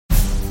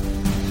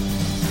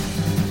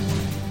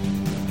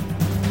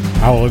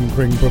Alan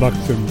Kring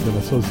Productions, in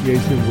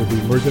association with the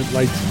Emergent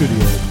Light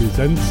Studio,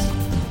 presents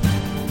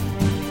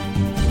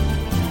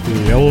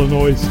the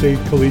Illinois State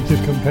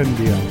Collegiate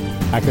Compendium,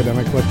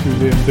 Academic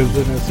Lectures in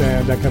Business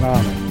and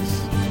Economics.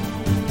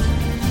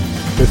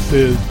 This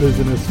is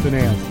Business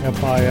Finance,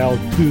 FIL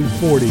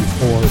 240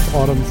 for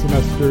autumn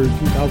semester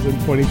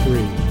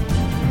 2023.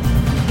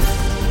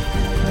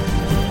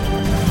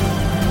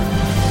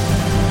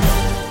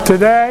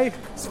 Today,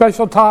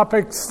 special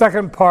topics,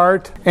 second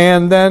part,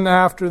 and then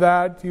after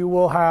that you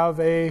will have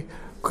a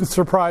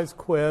surprise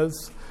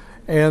quiz,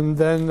 and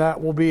then that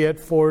will be it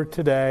for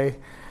today.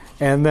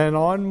 And then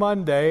on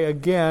Monday,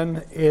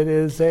 again, it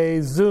is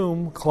a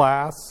Zoom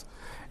class,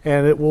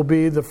 and it will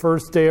be the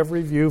first day of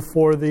review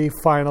for the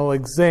final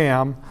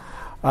exam.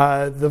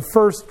 The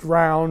first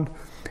round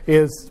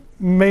is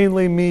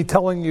mainly me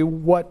telling you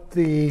what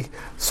the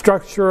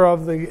structure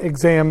of the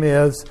exam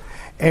is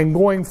and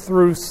going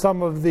through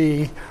some of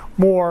the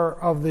more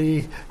of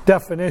the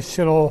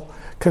definitional,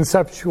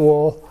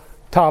 conceptual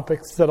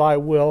topics that I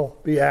will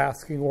be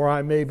asking or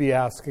I may be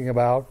asking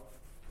about.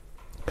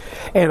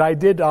 And I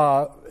did,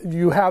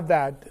 you have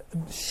that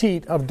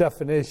sheet of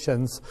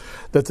definitions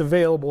that's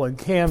available in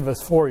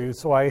Canvas for you.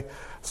 So I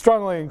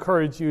strongly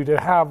encourage you to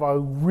have a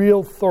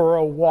real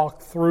thorough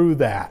walk through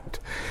that.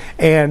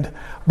 And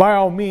by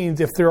all means,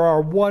 if there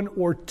are one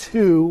or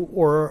two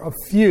or a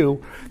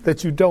few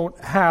that you don't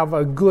have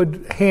a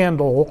good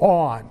handle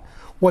on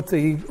what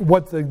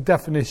the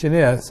definition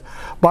is,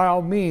 by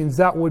all means,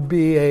 that would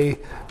be a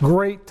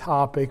great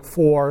topic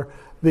for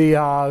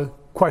the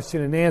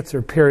question and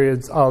answer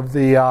periods of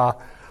the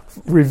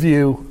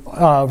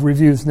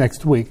reviews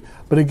next week.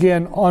 But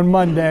again, on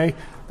Monday,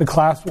 the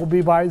class will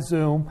be by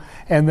Zoom,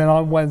 and then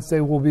on Wednesday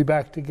we'll be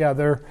back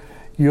together.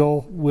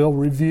 We'll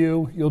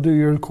review, you'll do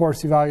your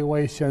course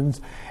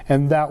evaluations,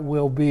 and that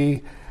will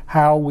be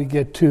how we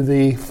get to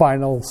the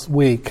finals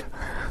week.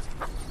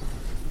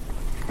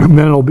 And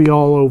then it'll be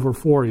all over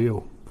for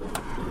you.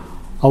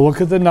 I'll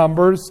look at the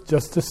numbers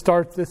just to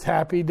start this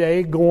happy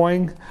day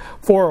going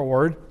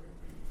forward.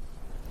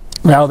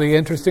 Now, the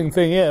interesting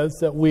thing is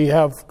that we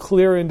have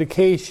clear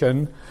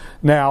indication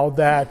now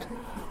that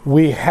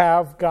we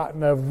have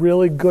gotten a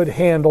really good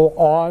handle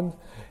on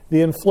the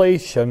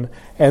inflation,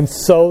 and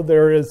so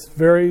there is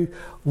very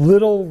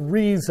little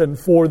reason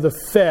for the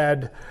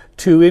Fed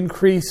to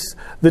increase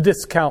the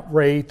discount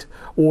rate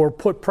or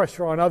put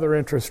pressure on other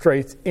interest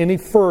rates any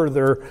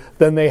further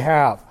than they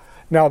have.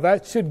 Now,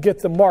 that should get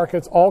the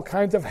markets all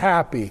kinds of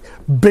happy.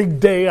 Big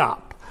day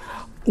up.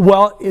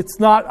 Well, it's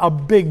not a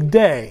big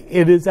day.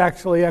 It is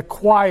actually a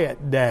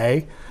quiet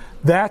day.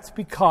 That's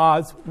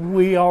because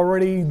we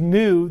already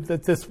knew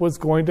that this was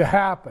going to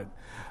happen.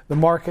 The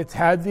markets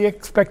had the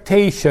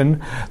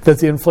expectation that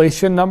the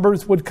inflation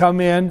numbers would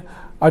come in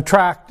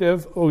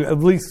attractive, or at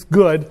least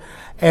good,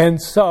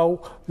 and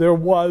so there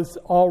was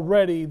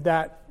already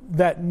that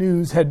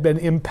news had been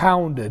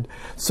impounded.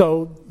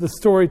 So the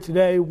story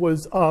today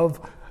was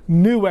of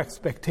new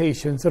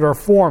expectations that are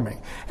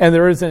forming, and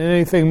there isn't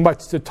anything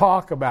much to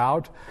talk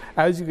about.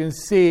 As you can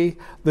see,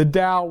 the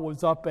Dow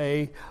was up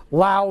a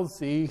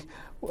lousy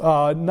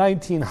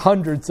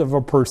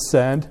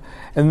 0.19%,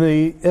 and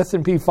the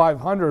S&P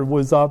 500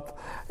 was up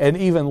an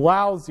even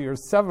lousier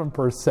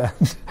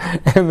 7%,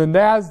 and the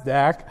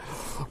NASDAQ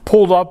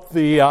pulled up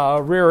the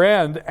rear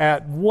end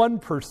at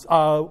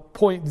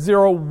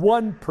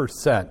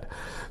 0.01%.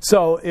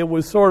 So it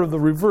was sort of the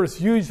reverse.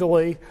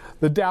 Usually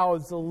the Dow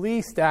is the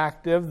least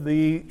active,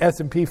 the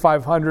S&P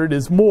 500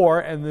 is more,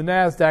 and the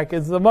NASDAQ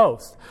is the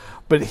most.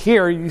 But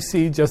here you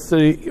see just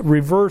the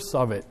reverse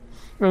of it.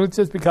 And it's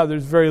just because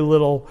there's very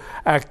little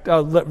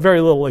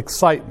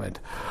excitement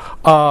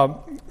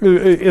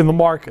in the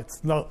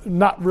markets.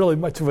 Not really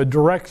much of a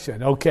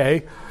direction.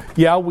 Okay,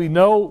 yeah, we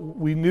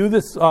knew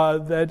this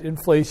that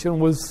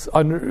inflation was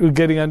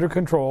getting under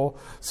control,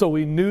 so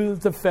we knew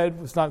that the Fed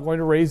was not going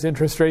to raise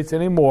interest rates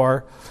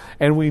anymore,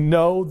 and we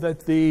know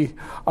that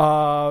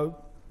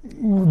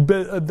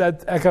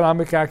that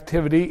economic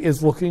activity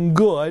is looking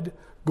good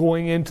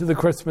going into the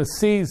Christmas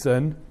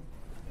season.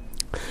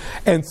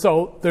 And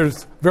so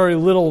there's very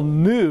little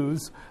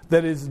news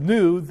that is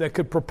new that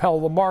could propel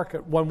the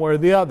market one way or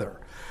the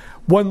other.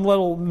 One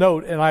little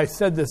note, and I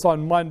said this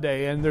on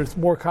Monday, and there's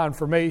more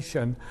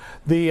confirmation,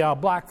 the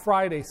Black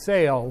Friday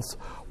sales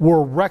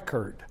were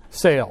record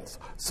sales.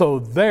 So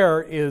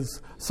there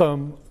is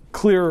some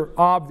clear,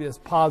 obvious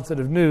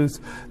positive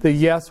news that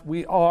yes,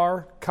 we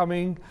are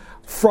coming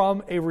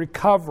from a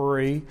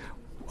recovery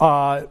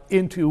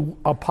into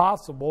a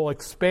possible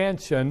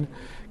expansion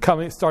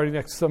starting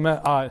next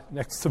semester,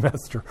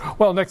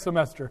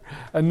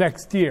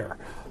 next year.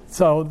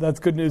 So that's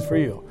good news for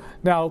you.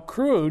 Now,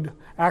 crude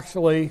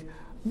actually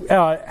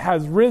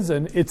has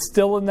risen. It's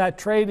still in that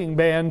trading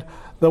band,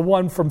 the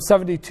one from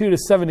 72 to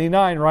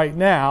 79 right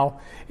now.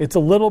 It's a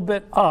little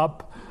bit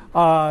up.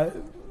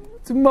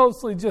 It's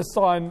mostly just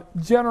on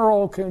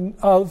general,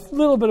 a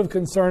little bit of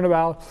concern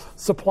about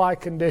supply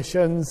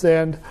conditions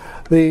and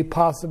the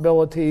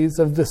possibilities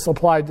of the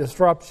supply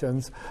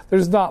disruptions.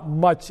 There's not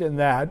much in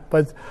that,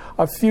 but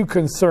a few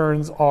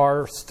concerns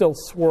are still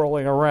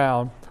swirling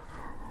around.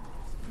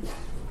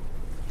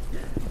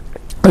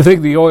 I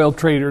think the oil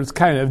traders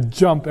kind of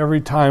jump every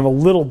time a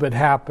little bit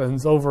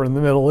happens over in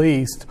the Middle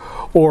East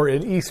or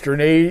in Eastern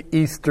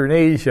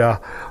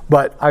Asia.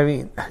 But I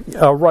mean,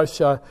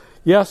 Russia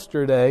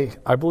yesterday,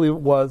 I believe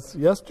it was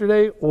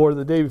yesterday or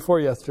the day before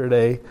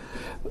yesterday,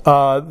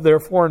 their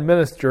foreign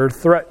minister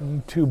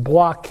threatened to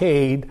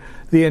blockade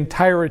the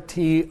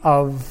entirety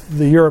of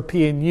the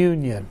European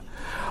Union.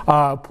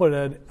 Put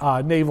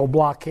a naval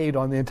blockade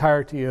on the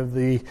entirety of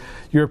the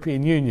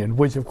European Union,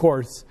 which of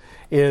course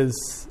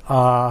is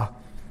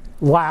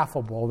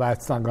laughable.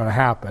 That's not going to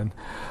happen.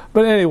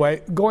 But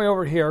anyway, going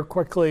over here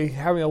quickly,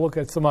 having a look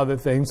at some other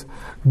things.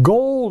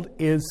 Gold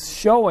is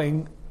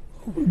showing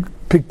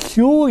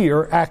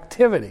peculiar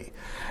activity.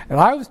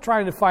 And I was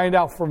trying to find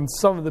out from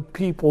some of the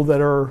people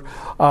that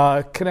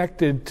are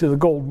connected to the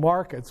gold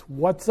markets,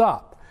 what's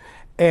up?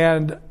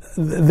 And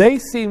they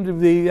seem to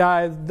be,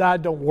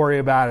 don't worry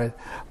about it.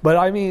 But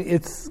I mean,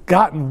 it's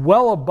gotten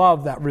well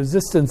above that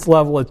resistance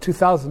level at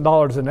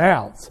 $2,000 an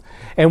ounce.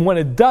 And when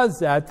it does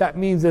that, that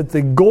means that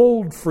the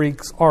gold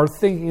freaks are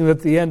thinking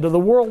that the end of the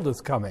world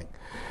is coming.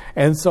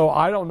 And so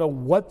I don't know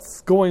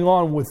what's going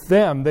on with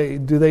them.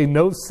 Do they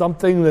know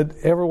something that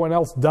everyone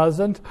else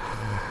doesn't?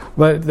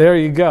 But there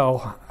you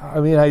go. I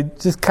mean, I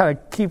just kind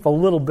of keep a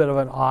little bit of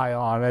an eye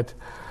on it.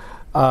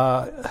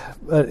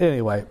 But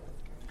anyway,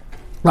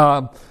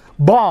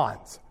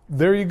 bonds.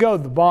 There you go.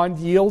 The bond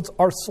yields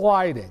are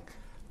sliding.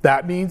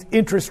 That means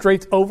interest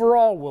rates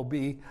overall will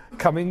be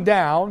coming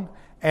down,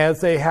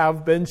 as they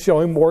have been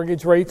showing.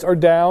 Mortgage rates are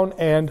down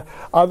and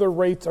other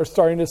rates are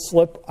starting to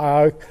slip.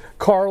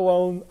 Car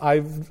loan,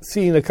 I've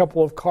seen a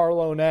couple of car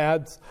loan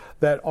ads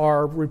that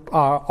are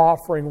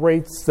offering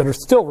rates that are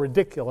still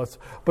ridiculous,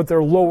 but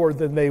they're lower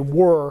than they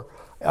were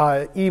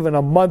even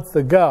a month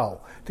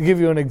ago. To give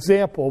you an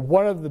example,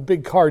 one of the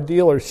big car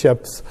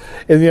dealerships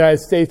in the United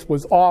States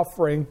was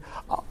offering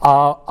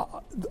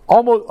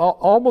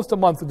almost a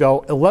month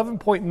ago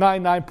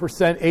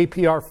 11.99%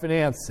 APR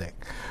financing,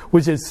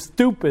 which is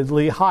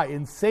stupidly high,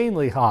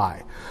 insanely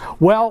high.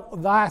 Well,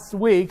 last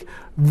week,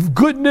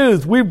 good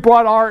news, we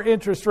brought our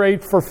interest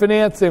rate for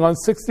financing on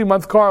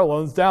 60-month car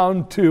loans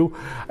down to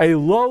a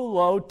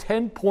low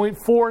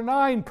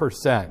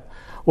 10.49%.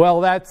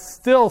 Well, that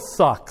still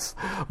sucks,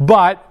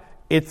 but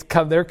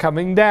they're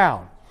coming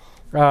down.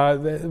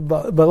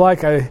 But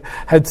like I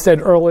had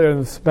said earlier in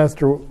the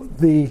semester,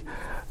 the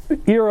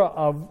era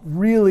of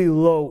really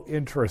low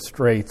interest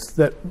rates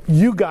that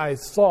you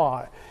guys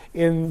saw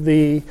in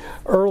the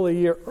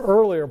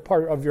earlier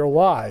part of your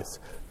lives,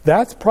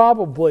 that's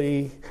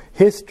probably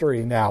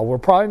history now. We're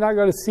probably not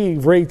going to see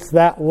rates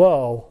that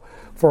low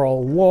for a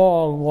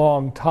long,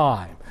 long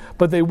time.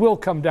 But they will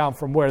come down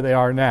from where they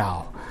are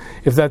now,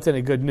 if that's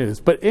any good news.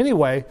 But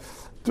anyway,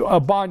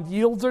 bond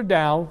yields are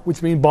down,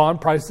 which means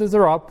bond prices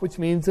are up, which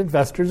means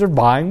investors are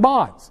buying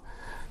bonds.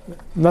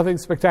 Nothing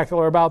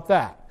spectacular about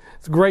that.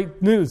 It's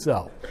great news,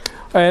 though.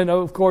 And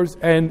of course,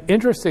 and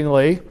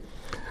interestingly,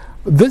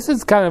 this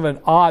is kind of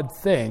an odd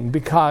thing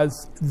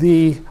because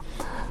they're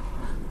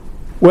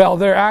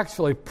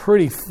actually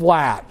pretty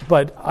flat.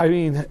 But I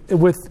mean,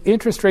 with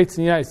interest rates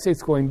in the United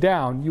States going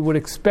down, you would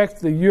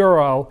expect the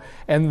euro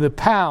and the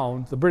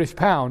pound, the British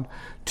pound,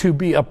 to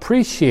be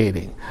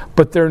appreciating.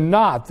 But they're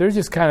not. They're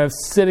just kind of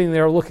sitting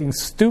there looking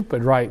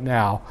stupid right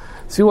now.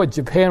 See what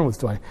Japan was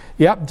doing.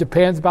 Yep,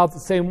 Japan's about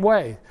the same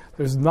way.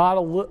 There's not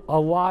a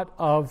lot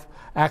of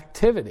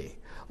activity.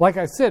 Like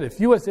I said, if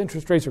U.S.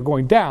 interest rates are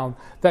going down,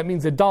 that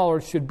means the dollar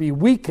should be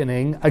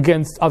weakening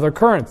against other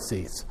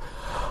currencies.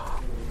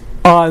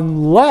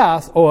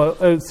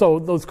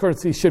 So those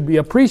currencies should be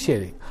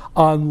appreciating.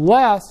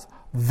 Unless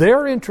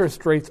their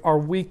interest rates are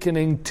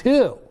weakening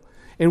too,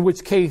 in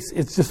which case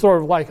it's just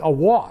sort of like a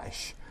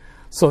wash.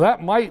 So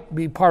that might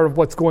be part of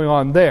what's going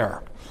on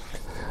there.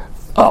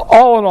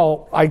 All in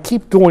all, I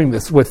keep doing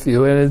this with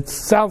you, and it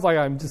sounds like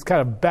I'm just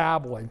kind of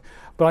babbling,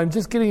 but I'm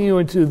just getting you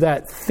into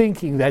that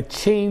thinking,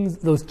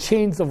 those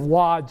chains of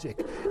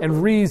logic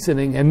and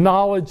reasoning and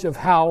knowledge of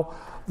how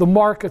the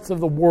markets of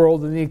the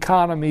world and the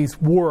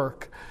economies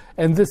work.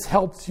 And this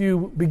helps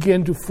you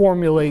begin to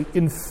formulate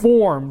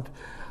informed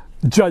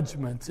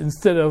judgments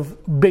instead of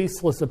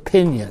baseless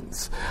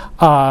opinions.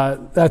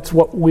 That's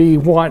what we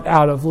want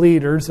out of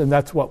leaders, and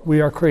that's what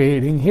we are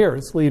creating here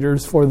as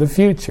leaders for the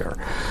future.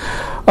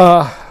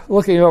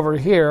 Looking over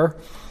here,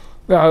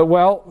 the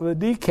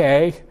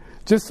Nikkei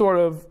just sort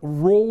of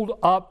rolled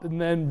up and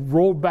then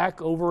rolled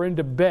back over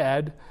into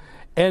bed,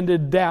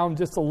 ended down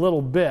just a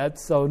little bit,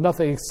 so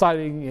nothing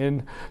exciting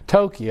in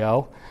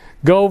Tokyo.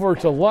 Go over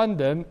to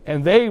London,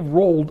 and they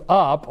rolled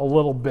up a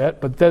little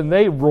bit, but then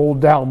they rolled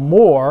down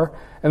more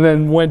and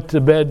then went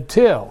to bed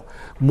too,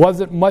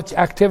 wasn't much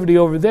activity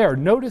over there.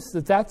 Notice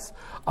that that's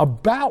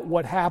about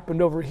what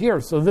happened over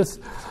here. So this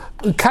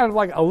kind of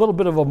like a little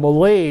bit of a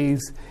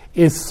malaise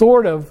is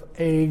sort of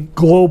a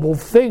global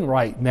thing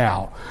right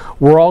now.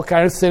 We're all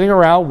kind of sitting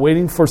around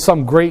waiting for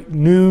some great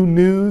new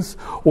news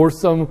or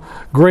some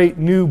great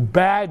new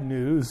bad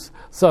news,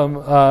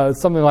 something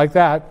like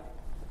that.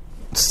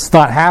 It's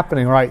not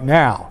happening right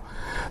now.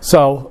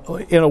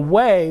 So in a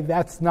way,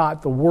 that's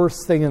not the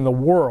worst thing in the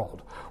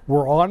world.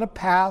 We're on a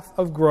path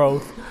of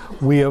growth.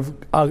 We have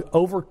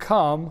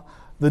overcome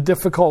the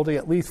difficulty,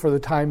 at least for the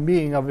time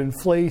being, of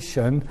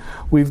inflation.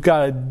 We've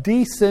got a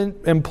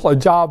decent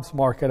jobs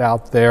market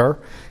out there.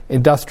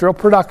 Industrial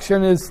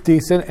production is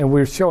decent, and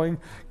we're showing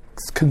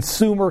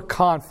consumer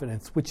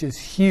confidence, which is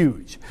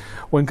huge.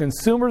 When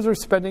consumers are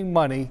spending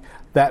money,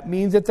 that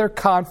means that they're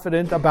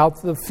confident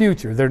about the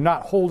future. They're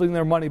not holding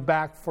their money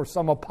back for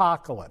some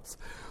apocalypse.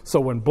 So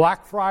when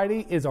Black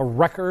Friday is a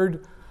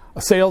record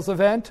sales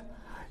event,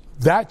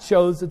 that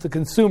shows that the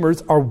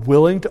consumers are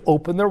willing to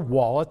open their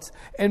wallets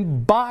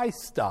and buy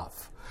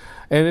stuff.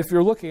 And if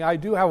you're looking, I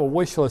do have a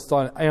wish list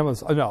on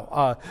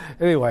Amazon.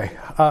 Anyway,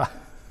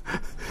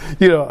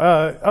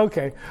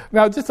 okay.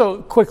 Now, just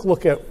a quick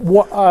look at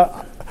what.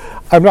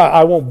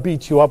 I won't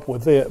beat you up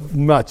with it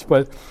much,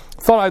 but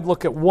thought I'd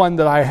look at one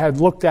that I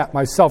had looked at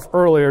myself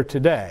earlier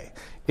today.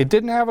 It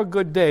didn't have a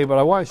good day, but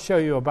I want to show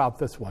you about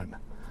this one.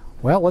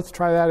 Well, let's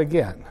try that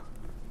again.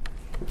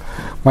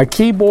 My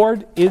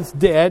keyboard is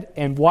dead,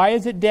 and why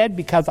is it dead?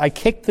 Because I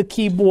kicked the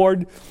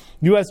keyboard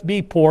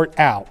USB port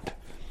out.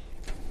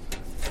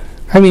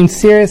 I mean,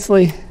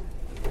 seriously,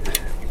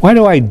 why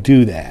do I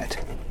do that?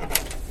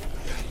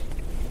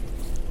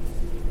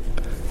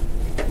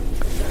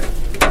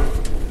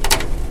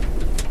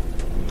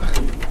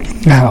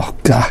 Oh,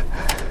 God.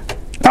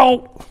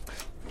 No!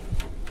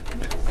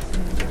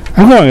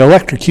 I'm going to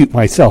electrocute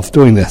myself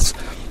doing this.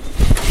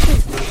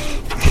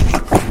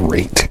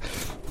 Great.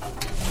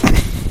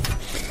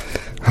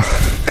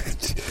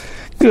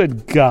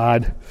 Good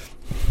God.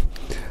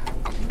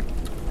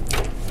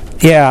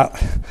 Yeah,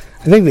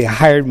 I think they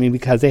hired me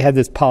because they had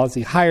this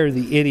policy, hire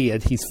the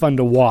idiot, he's fun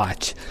to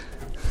watch.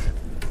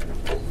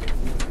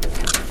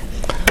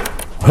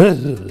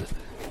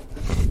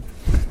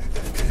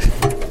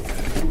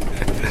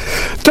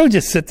 Don't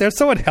just sit there,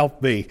 someone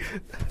help me.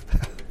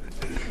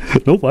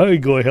 Nope, I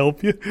ain't going to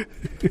help you.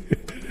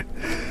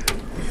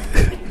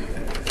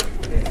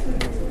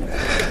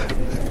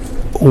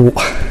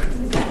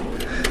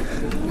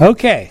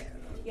 Okay.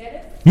 Get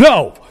it?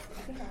 No!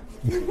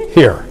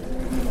 Here.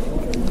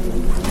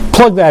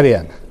 Plug that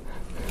in.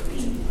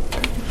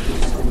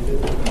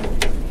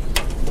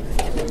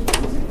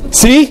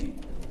 See?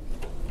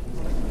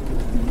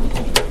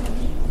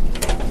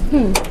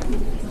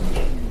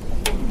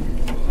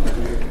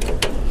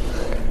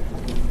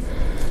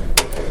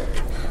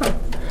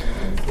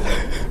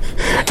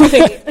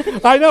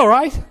 I know,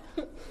 right?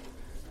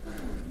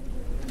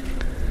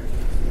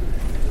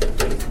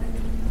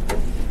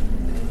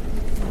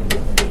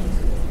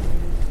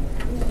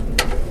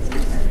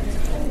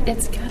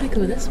 It's gotta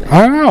go this way.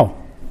 I don't know.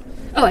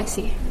 Oh, I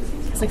see.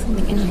 There's like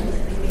something in here.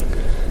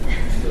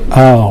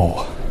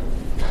 Oh.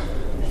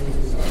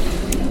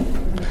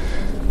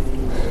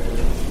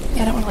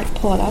 Yeah, I don't want to like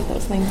pull it out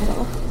those things at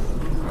all.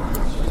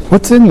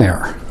 What's in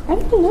there? I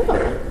don't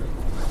know.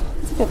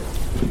 It's good.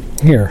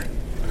 Here.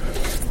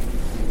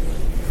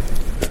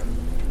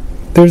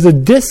 There's a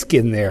disc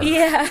in there.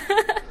 Yeah.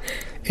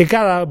 It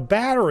got a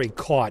battery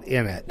caught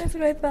in it. That's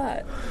what I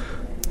thought.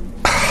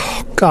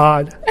 Oh,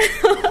 God.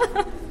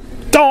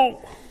 Don't.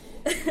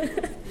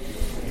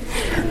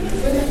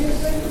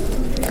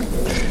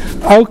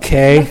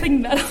 Okay.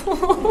 Nothing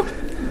metal.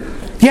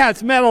 Yeah,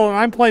 it's metal, and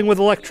I'm playing with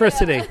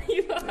electricity. Yeah,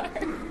 you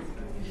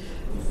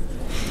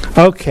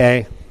are.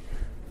 Okay.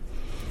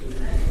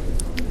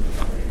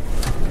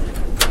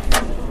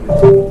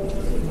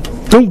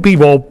 Don't be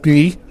all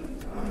me.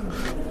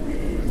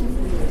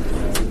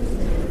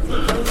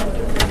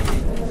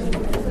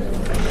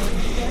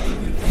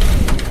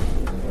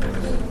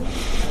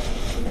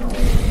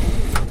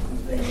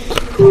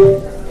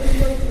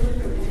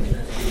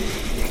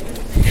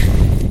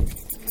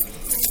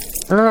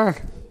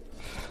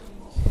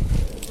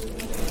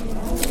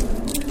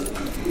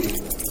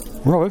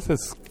 Well, this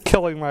is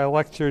killing my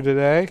lecture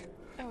today.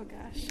 Oh,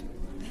 gosh.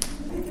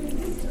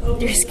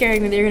 You're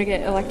scaring me that you're going to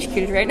get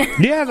electrocuted right now.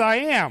 Yes, I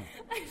am.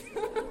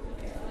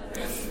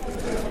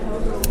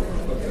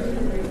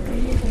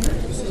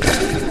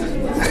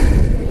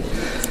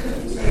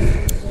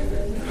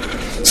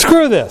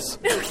 Screw this.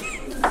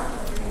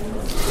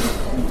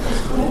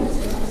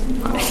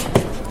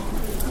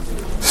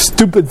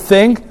 Stupid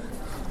thing.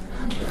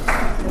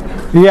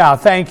 Yeah,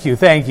 thank you,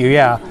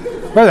 yeah.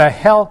 Where the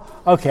hell?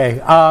 Okay,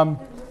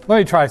 let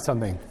me try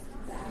something.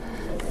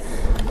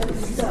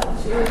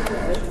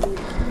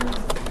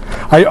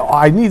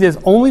 I need this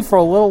only for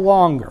a little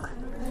longer.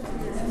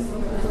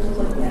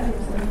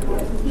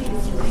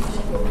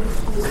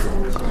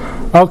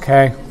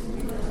 Okay.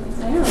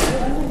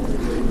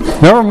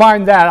 Never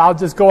mind that. I'll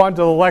just go on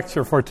to the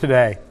lecture for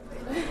today.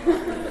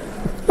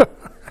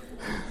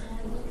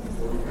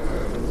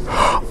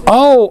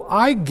 Oh,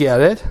 I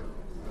get it.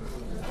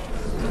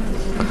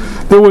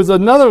 There was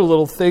another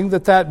little thing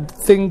that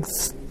thing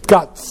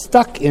got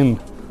stuck in.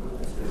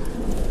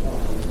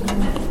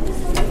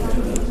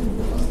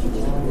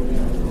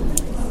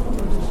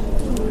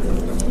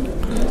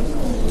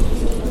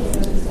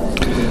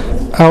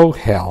 Oh,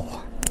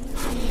 hell.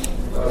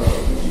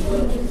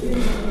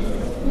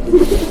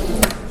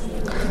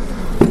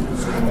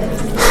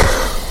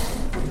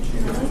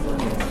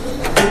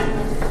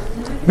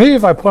 Maybe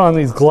if I put on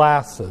these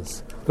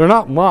glasses. They're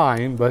not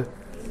mine, but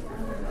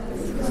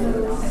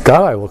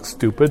God, I look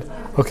stupid.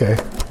 Okay.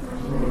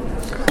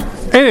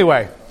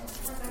 Anyway,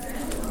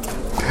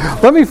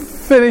 let me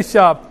finish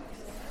up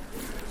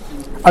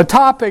a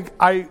topic.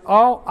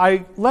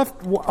 I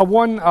left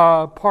one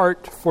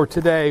part for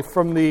today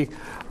from the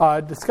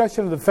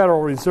discussion of the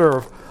Federal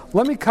Reserve.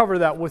 Let me cover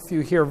that with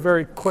you here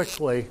very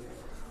quickly.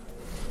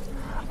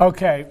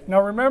 Okay,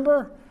 now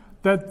remember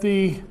that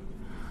the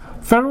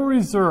Federal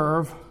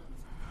Reserve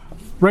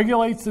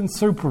regulates and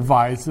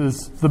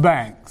supervises the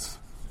banks.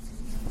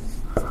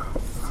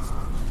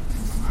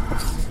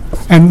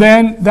 And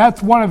then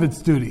that's one of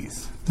its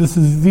duties.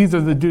 These are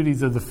the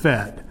duties of the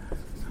Fed.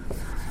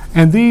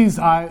 And these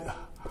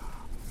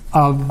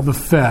of the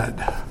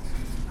Fed.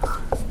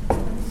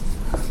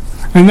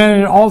 And then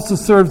it also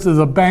serves as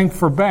a bank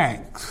for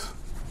banks.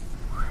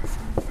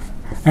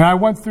 And I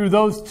went through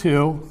those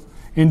two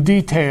in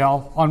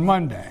detail on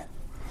Monday.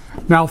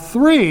 Now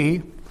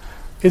 3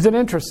 is an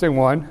interesting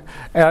one.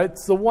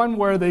 It's the one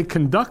where they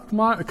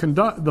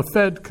the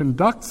Fed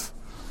conducts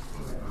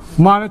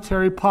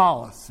monetary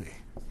policy.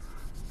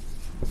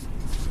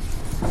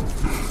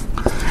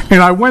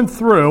 And I went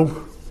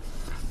through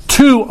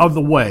 2 of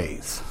the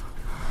ways.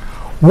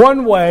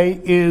 One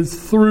way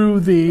is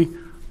through the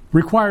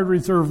required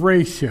reserve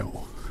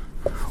ratio,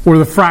 or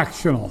the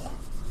fractional.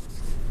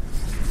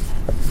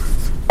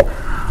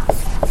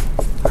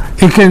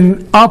 It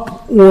can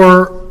up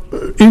or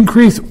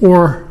increase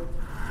or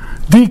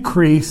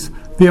decrease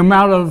the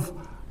amount of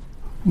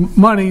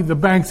money the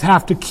banks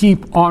have to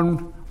keep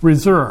on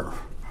reserve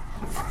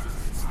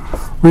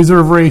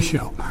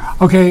ratio.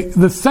 Okay,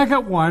 the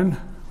second one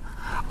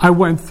I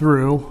went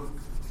through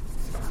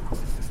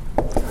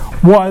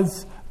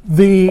was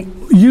the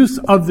use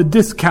of the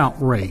discount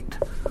rate,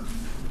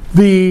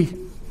 the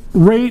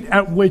rate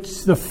at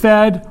which the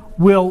Fed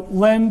will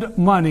lend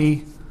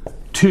money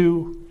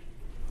to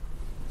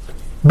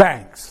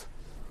banks.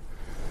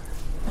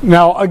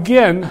 Now,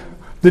 again,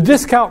 the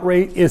discount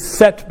rate is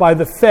set by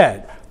the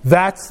Fed.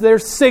 That's their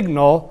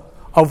signal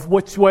of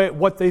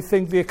what they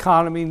think the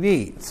economy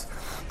needs.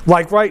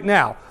 Like right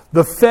now,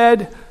 the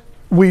Fed,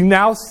 we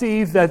now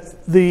see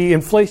that the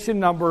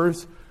inflation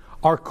numbers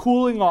are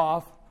cooling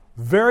off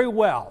very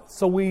well.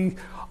 So we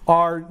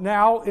are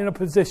now in a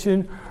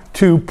position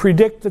to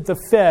predict that the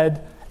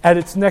Fed, at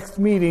its next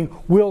meeting,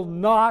 will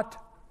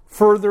not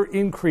further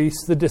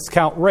increase the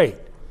discount rate.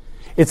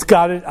 It's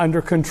got it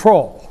under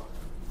control.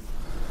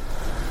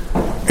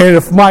 And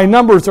if my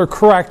numbers are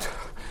correct,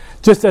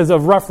 just as a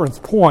reference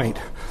point,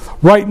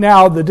 right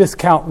now the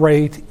discount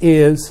rate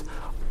is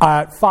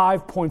at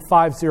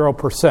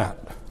 5.50%.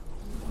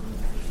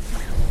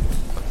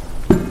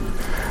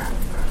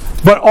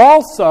 But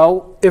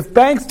also, if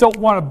banks don't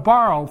want to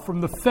borrow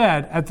from the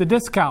Fed at the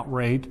discount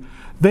rate,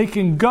 they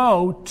can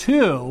go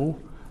to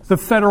the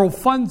federal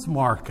funds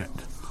market,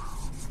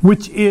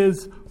 which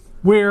is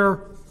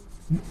where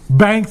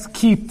banks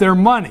keep their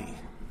money.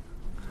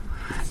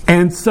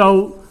 And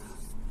so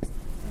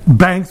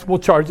banks will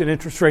charge an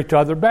interest rate to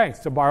other banks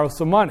to borrow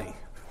some money.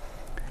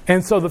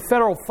 And so the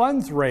federal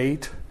funds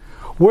rate,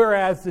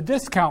 whereas the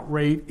discount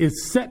rate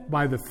is set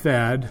by the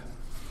Fed,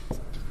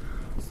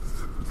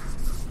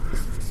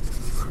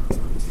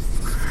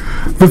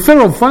 the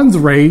federal funds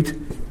rate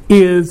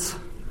is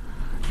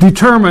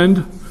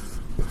determined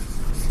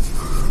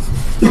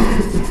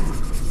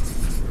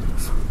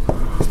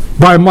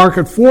by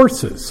market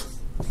forces,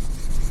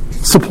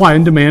 supply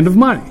and demand of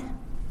money.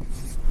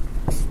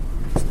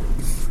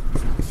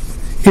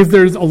 If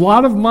there's a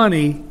lot of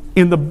money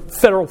in the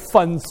federal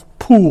funds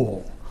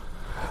pool,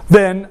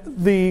 then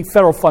the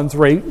federal funds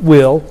rate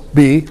will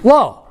be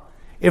low.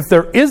 If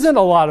there isn't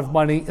a lot of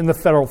money in the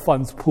federal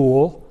funds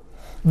pool,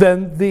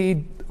 then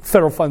the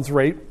federal funds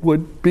rate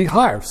would be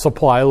higher.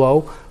 Supply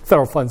low,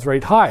 federal funds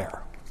rate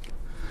higher.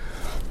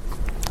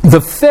 The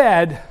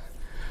Fed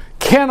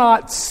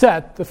cannot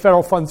set the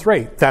federal funds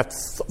rate.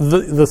 That's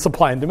the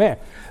supply and demand.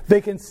 They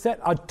can set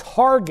a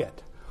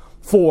target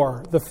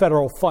for the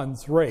federal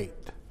funds rate.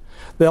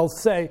 They'll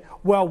say,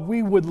 well,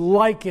 we would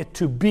like it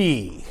to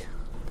be.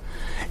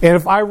 And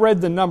if I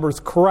read the numbers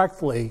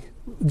correctly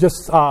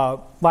just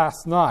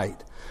last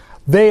night,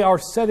 they are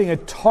setting a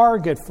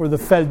target for the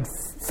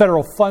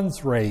federal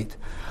funds rate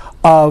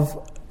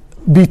of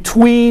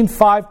between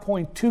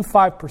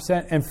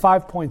 5.25% and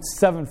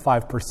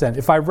 5.75%,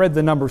 if I read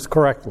the numbers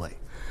correctly.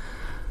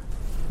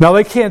 Now,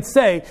 they can't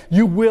say,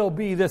 you will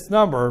be this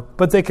number,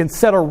 but they can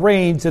set a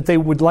range that they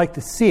would like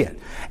to see it.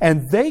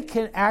 And they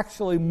can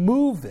actually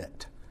move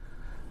it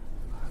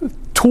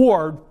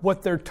toward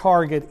what their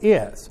target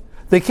is.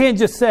 They can't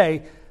just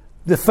say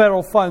the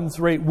federal funds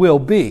rate will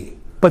be,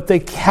 but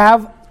they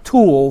have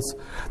tools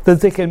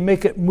that they can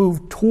make it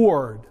move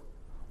toward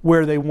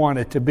where they want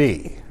it to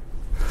be.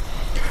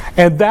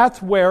 And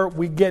that's where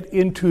we get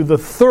into the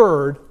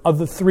third of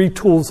the three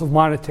tools of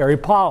monetary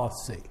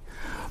policy.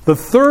 The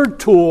third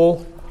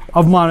tool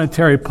of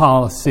monetary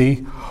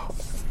policy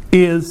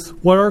is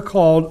what are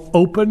called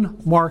open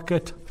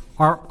market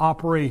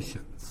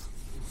operations.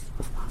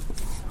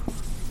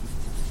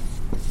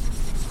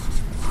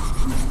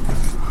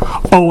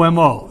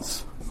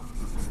 OMOs.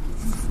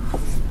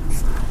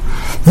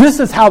 This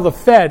is how the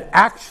Fed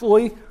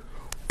actually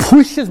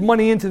pushes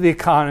money into the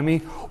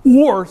economy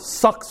or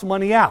sucks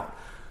money out.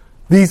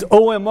 These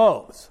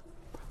OMOs,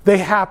 they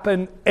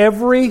happen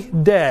every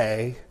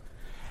day,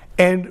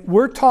 and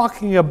we're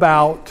talking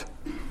about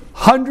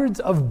hundreds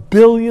of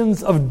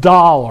billions of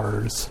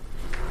dollars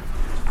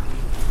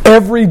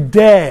every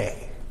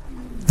day.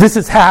 This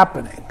is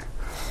happening.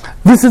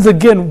 This is,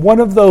 again, one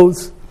of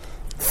those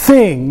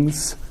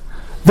things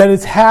that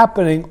is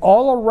happening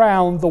all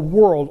around the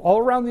world, all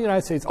around the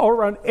United States, all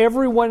around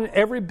everyone,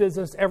 every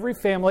business, every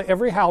family,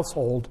 every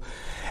household,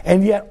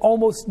 and yet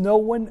almost no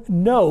one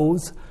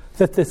knows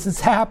that this is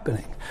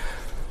happening.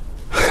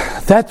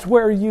 That's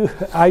where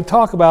I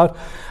talk about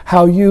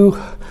how you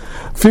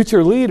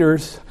future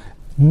leaders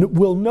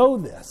will know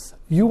this.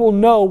 You will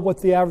know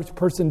what the average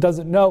person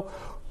doesn't know,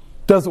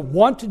 doesn't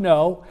want to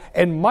know,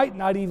 and might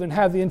not even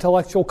have the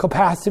intellectual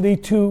capacity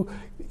to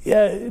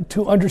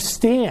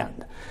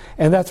understand.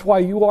 And that's why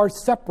you are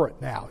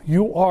separate now.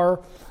 You are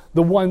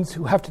the ones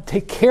who have to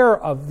take care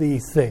of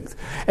these things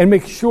and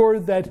make sure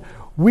that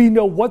we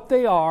know what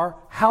they are,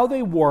 how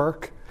they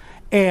work,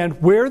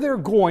 and where they're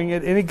going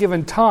at any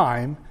given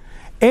time,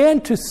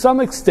 and to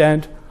some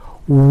extent,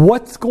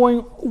 what's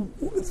going.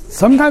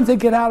 Sometimes they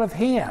get out of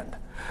hand.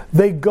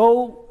 They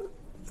go.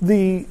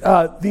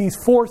 These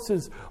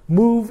forces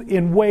move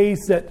in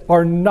ways that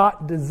are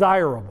not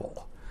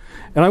desirable,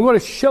 and I'm going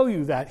to show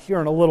you that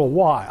here in a little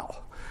while.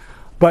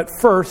 But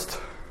first,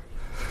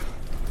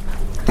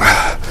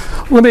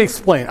 let me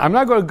explain. I'm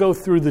not going to go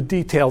through the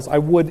details I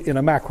would in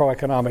a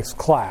macroeconomics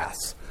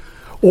class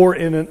or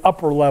in an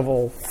upper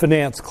level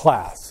finance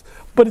class.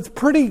 But it's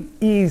pretty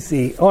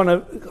easy on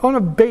a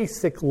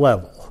basic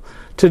level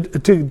to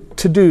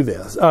do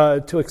this,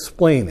 to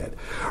explain it.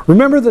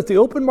 Remember that the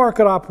open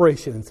market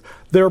operations,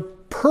 their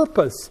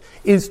purpose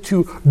is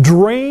to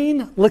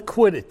drain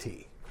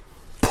liquidity,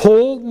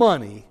 pull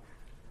money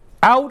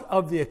out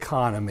of the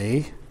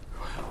economy,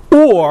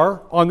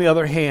 or, on the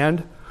other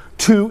hand,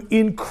 to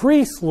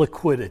increase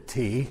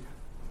liquidity,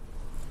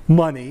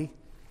 money,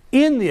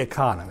 in the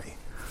economy.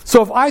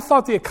 So if I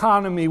thought the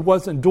economy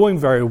wasn't doing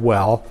very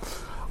well,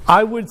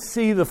 I would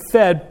see the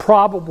Fed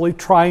probably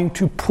trying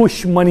to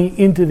push money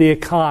into the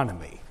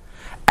economy,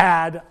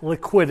 add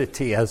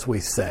liquidity, as we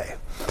say.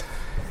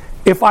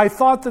 If I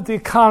thought that the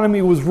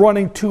economy was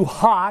running too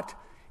hot,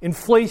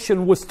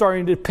 inflation was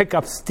starting to pick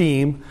up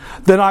steam,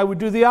 then I would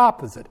do the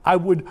opposite. I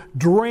would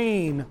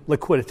drain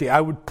liquidity.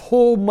 I would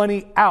pull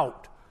money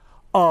out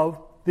of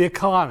the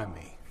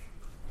economy.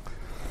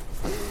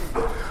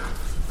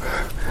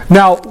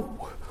 Now,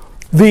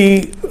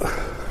 the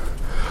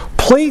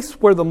place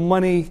where the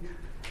money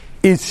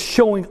is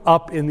showing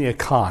up in the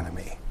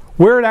economy,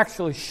 where it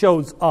actually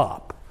shows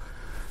up,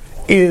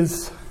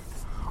 is,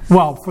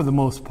 well, for the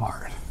most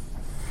part,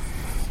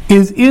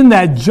 is in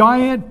that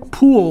giant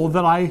pool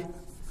that I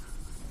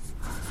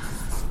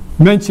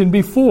mentioned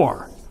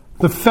before,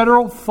 the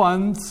federal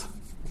funds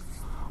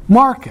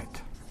market.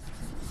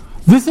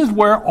 This is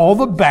where all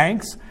the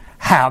banks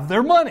have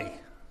their money.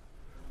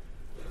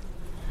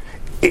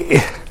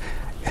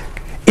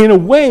 In a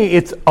way,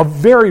 it's a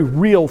very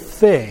real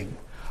thing,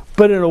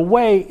 but in a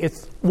way,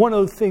 it's one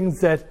of the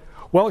things that,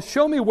 well,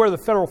 show me where the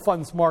federal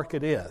funds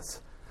market is.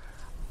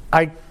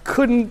 I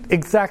couldn't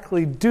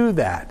exactly do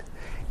that.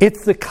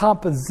 It's the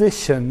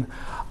composition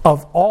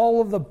of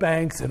all of the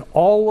banks and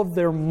all of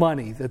their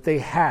money that they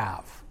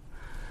have.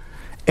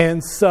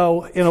 And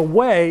so, in a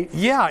way,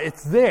 yeah,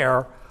 it's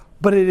there,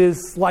 but it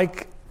is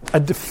like a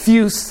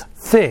diffuse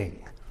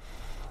thing,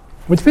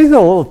 which makes it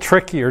a little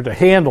trickier to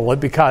handle it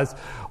because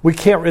we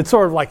can't, it's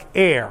sort of like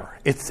air.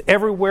 It's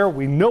everywhere,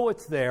 we know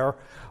it's there,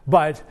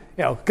 but,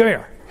 come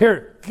here,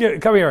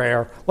 come here,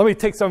 air. Let me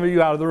take some of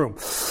you out of the room.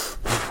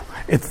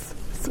 It's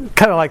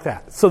kind of like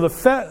that. So the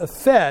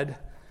Fed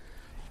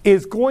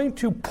is going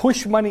to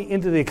push money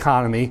into the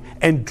economy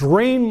and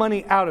drain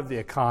money out of the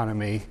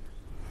economy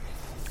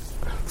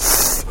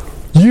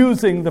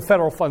using the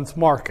federal funds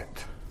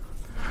market.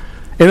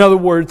 In other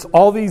words,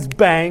 all these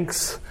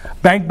banks,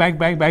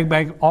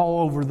 bank,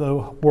 all over the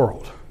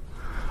world,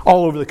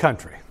 all over the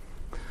country.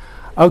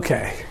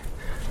 Okay,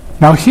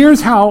 now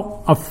here's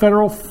how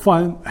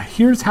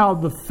here's how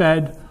the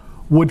Fed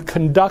would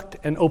conduct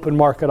an open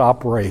market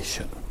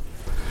operation.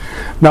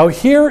 Now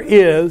here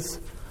is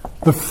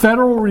the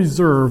Federal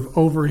Reserve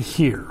over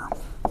here.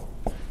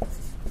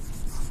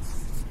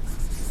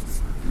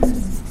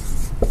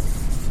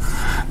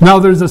 Now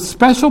there's a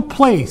special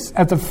place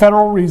at the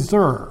Federal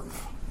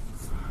Reserve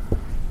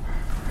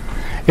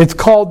It's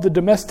called the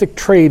domestic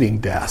trading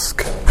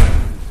desk.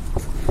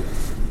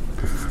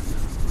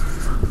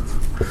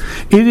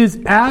 It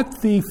is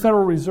at the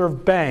Federal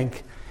Reserve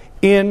Bank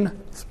in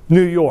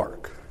New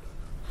York.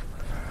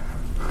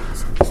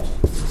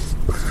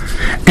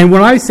 And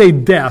when I say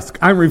desk,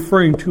 I'm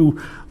referring to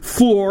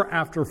floor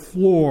after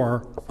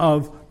floor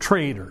of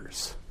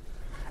traders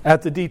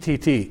at the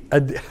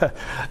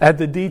at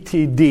the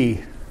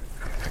DTD.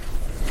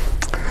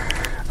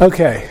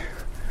 Okay,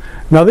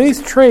 now these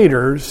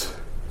traders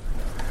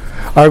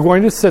are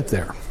going to sit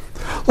there.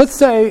 Let's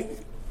say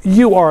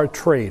you are a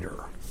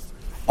trader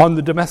on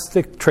the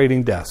domestic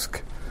trading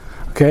desk.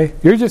 Okay,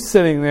 you're just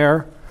sitting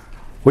there.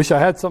 Wish I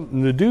had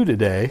something to do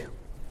today.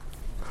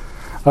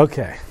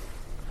 Okay,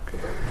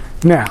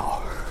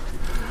 now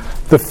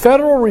the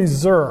Federal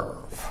Reserve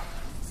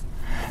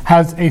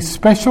has a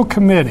special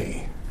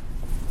committee,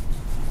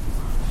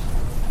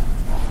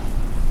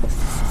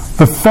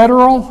 the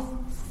Federal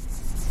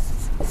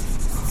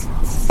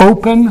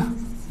Open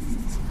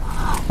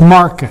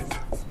Market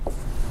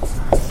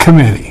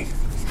Committee,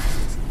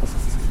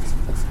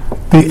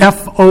 the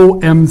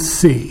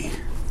FOMC.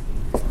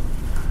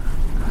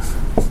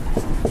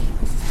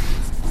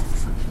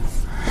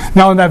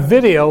 Now in that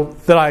video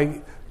that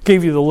I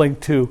gave you the link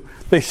to,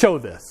 they show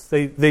this.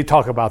 They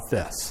talk about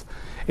this.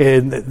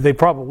 And they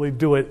probably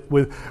do it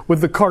with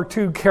the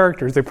cartoon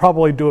characters. They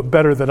probably do it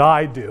better than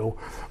I do.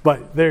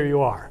 But there you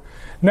are.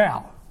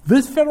 Now,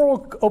 this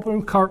Federal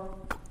Open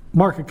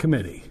Market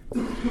Committee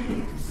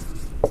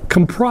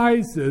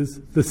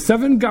comprises the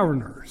 7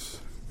 governors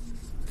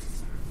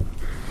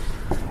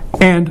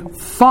and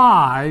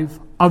 5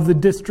 of the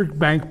district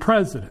bank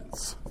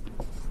presidents.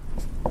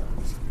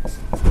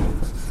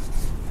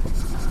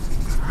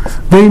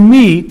 They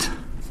meet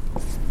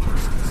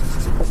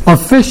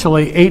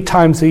officially 8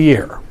 times a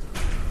year.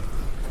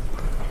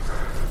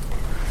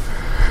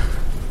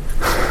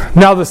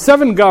 Now, the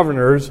 7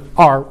 governors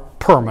are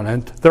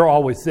permanent. They're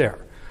always there.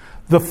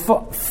 The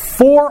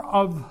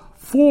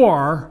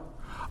 4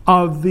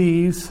 of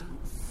these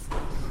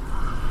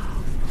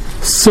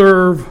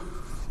serve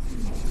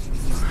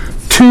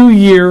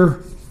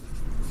 2-year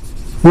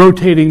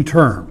rotating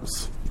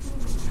terms.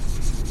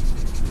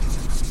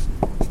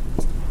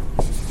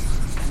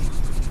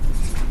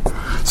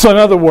 So in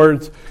other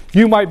words,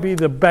 you might be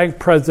the bank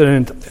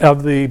president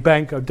of the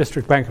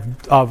District Bank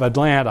of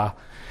Atlanta,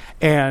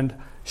 and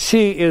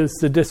she is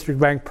the district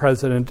bank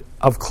president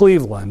of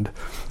Cleveland.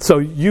 So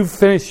you've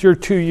finished your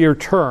 2-year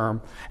term,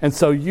 and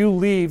so you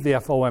leave the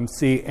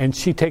FOMC, and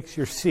she takes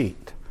your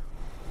seat.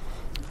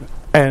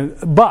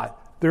 But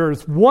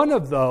there's one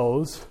of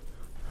those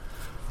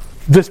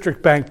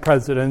district bank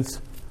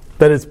presidents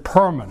that is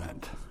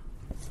permanent.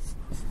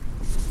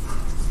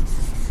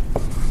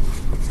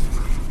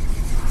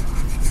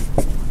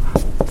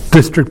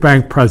 District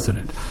bank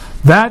president.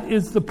 That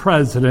is the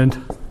president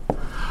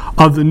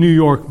of the New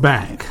York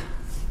Bank.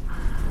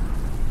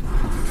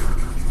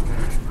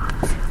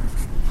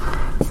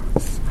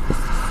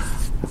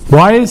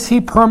 Why is he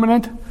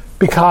permanent?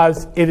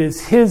 Because it is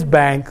his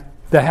bank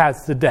that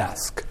has the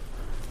desk.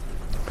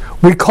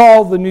 We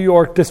call the New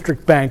York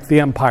District Bank the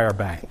Empire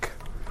Bank,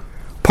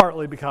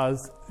 partly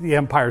because the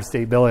Empire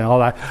State Building and all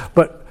that,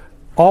 but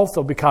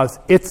also because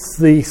it's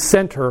the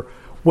center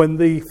when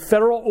the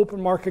Federal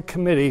Open Market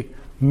Committee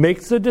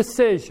makes a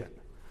decision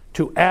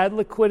to add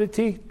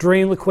liquidity,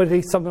 drain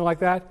liquidity, something like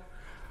that.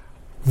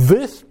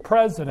 This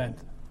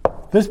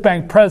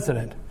bank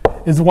president,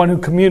 is the one who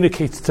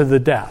communicates to the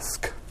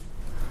desk.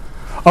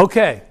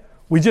 Okay,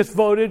 we just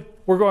voted,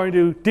 we're going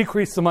to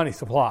decrease the money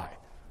supply.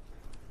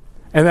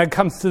 And that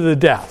comes to the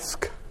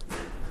desk.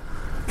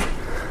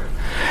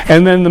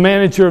 And then the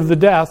manager of the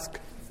desk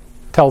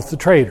tells the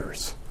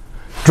traders,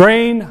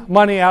 drain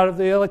money out of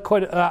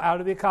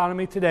the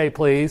economy today,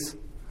 please.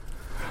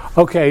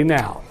 Okay,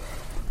 now,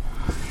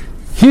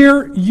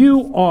 here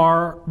you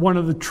are one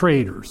of the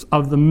traders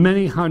of the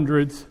many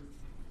hundreds.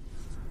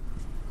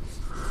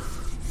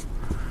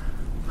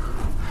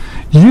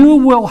 You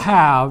will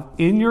have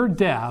in your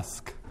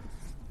desk,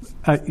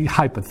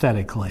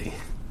 hypothetically,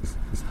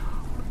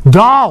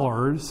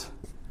 dollars,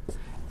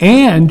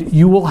 and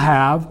you will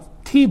have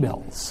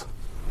T-bills.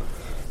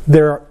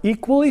 They're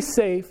equally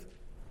safe,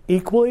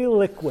 equally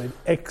liquid,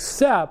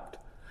 except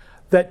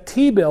that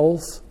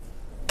T-bills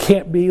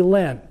can't be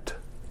lent.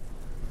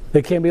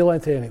 They can't be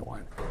lent to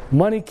anyone.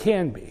 Money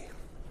can be.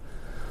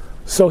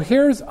 So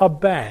here's a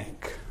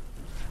bank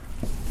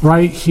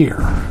right here.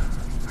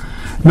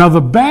 Now the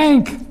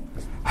bank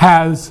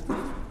has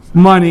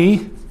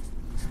money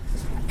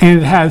and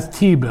it has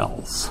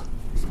T-bills.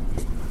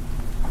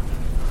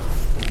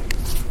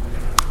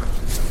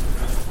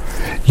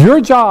 Your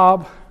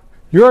job,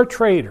 you're a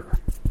trader.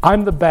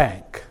 I'm the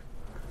bank.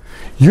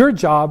 Your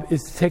job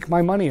is to take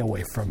my money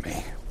away from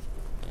me.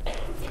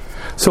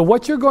 So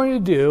what you're going to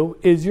do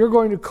is you're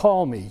going to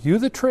call me, you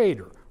the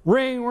trader.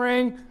 Ring,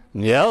 ring,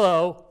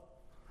 hello,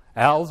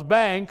 Al's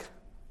Bank,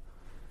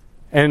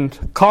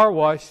 and Car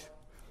Wash,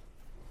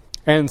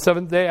 and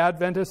Seventh-day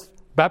Adventist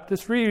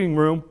Baptist Reading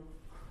Room.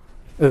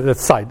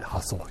 That's side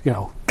hustle,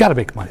 got to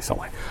make money some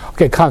way.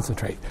 Okay,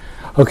 concentrate.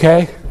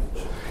 Okay?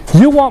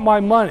 You want my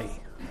money.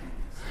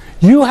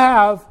 You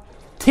have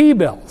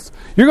T-bills.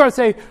 You're going to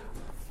say,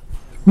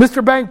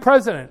 Mr. Bank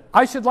President,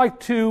 I should like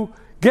to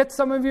get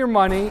some of your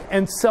money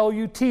and sell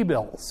you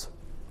T-bills.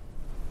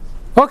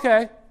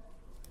 Okay.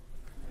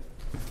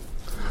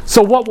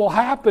 So what will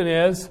happen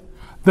is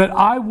that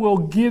I will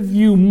give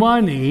you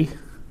money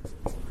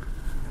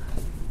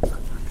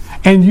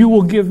and you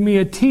will give me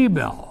a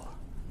T-bill.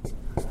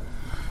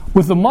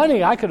 With the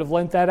money, I could have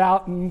lent that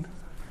out and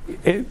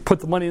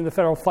put the money in the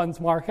federal funds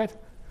market.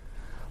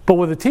 But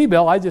with a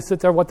T-bill, I just sit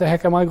there, what the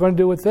heck am I going to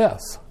do with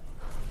this?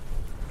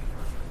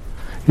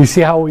 You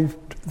see how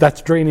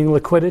that's draining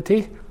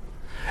liquidity?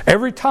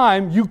 Every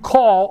time you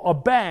call a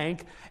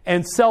bank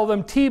and sell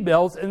them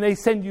T-bills and they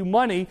send you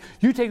money,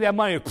 you take that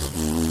money,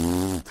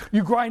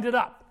 you grind it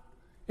up.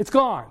 It's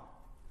gone.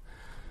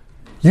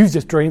 You've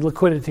just drained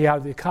liquidity out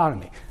of the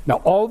economy. Now,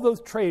 all of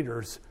those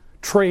traders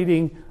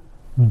trading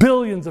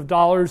billions of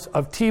dollars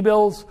of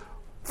T-bills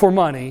for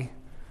money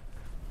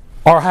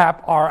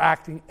are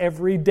acting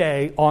every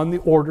day on the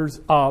orders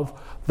of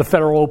the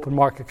Federal Open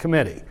Market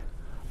Committee.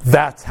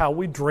 That's how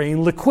we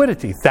drain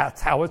liquidity.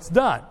 That's how it's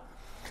done.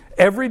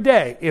 Every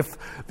day, if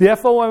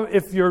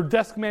your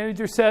desk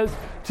manager says,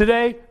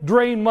 today,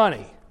 drain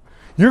money,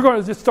 you're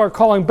going to just start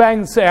calling banks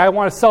and say, I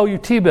want to sell you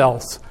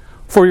T-bills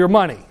for your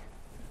money.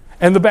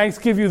 And the banks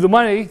give you the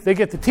money, they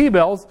get the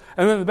T-bills,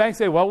 and then the banks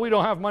say, well, we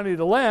don't have money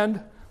to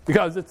lend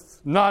because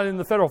it's not in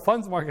the federal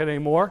funds market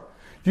anymore.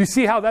 Do you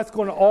see how that's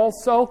going to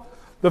also,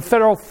 the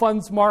federal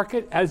funds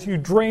market, as you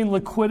drain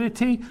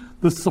liquidity,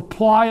 the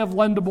supply of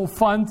lendable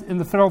funds in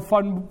the federal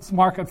funds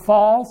market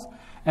falls,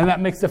 and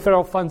that makes the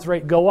federal funds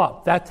rate go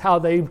up. That's how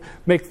they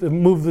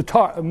move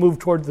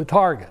towards the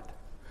target.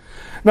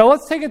 Now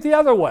let's take it the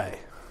other way.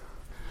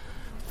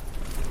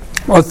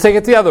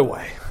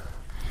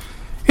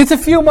 It's a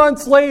few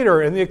months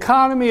later, and the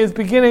economy is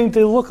beginning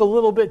to look a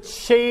little bit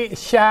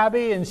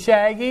shabby and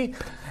shaggy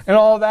and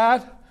all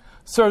that.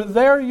 So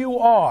there you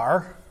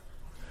are,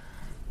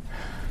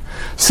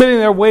 sitting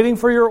there waiting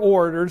for your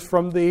orders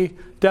from the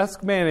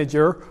desk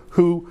manager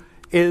who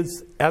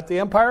is at the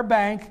Empire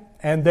Bank,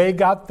 and they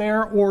got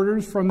their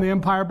orders from the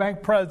Empire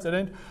Bank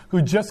president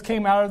who just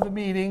came out of the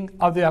meeting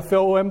of the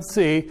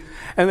FOMC,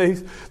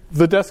 and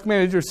the desk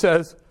manager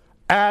says,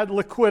 add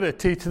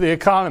liquidity to the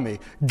economy.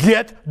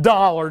 Get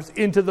dollars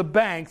into the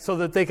bank so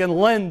that they can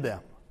lend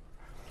them.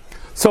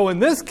 So in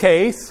this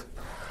case,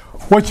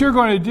 what you're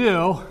going to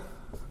do,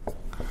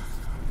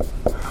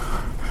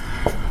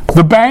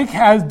 the bank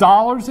has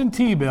dollars and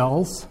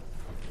T-bills.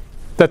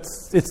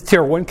 It's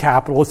tier 1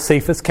 capital, it's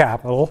safest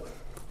capital.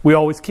 We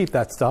always keep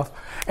that stuff.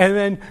 And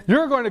then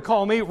you're going to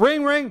call me,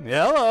 ring, ring,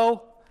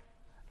 hello,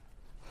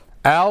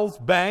 Al's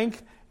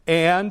Bank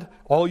and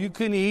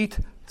all-you-can-eat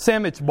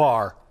sandwich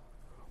bar.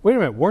 Wait a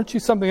minute, weren't you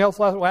something else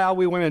last? Well,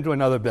 we went into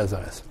another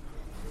business.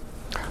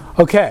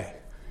 Okay,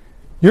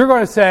 you're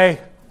going to say,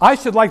 I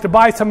should like to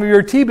buy some of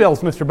your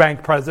T-bills, Mr.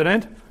 Bank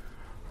President.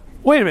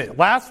 Wait a minute,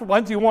 last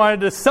once you wanted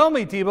to sell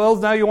me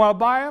T-bills, now you want to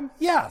buy them?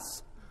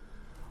 Yes.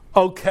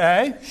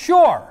 Okay,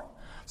 sure.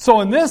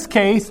 So in this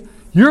case,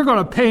 you're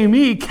going to pay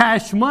me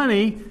cash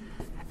money,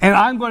 and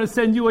I'm going to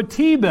send you a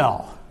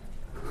T-bill.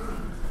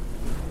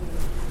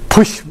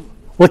 Push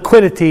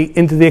liquidity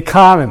into the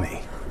economy.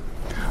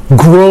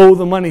 Grow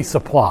the money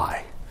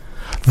supply.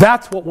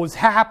 That's what was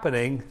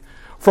happening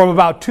from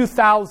about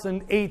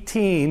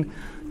 2018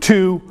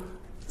 to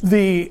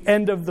the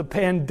end of the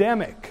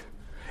pandemic.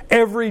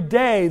 Every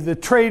day, the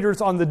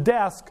traders on the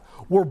desk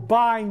were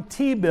buying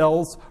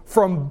T-bills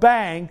from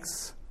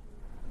banks.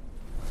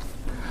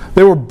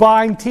 They were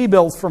buying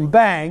T-bills from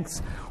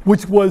banks,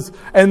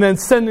 and then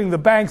sending the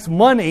banks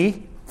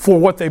money for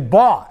what they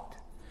bought.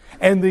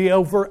 And the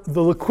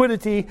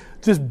liquidity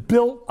just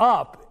built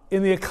up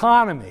in the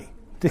economy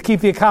to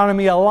keep the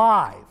economy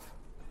alive.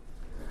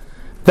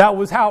 That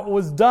was how it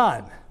was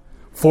done,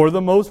 for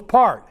the most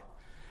part.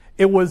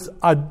 It was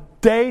a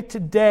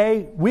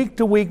day-to-day,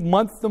 week-to-week,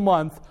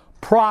 month-to-month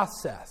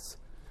process.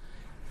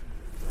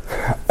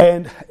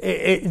 And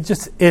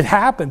it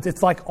happens.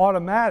 It's like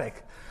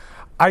automatic.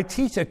 I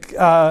teach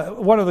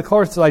one of the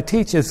courses I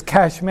teach is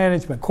cash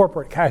management,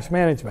 corporate cash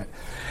management.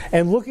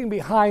 And looking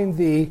behind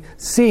the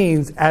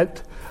scenes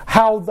at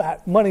how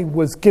that money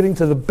was getting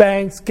to the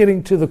banks,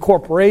 getting to the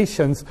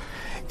corporations,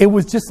 it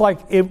was just like,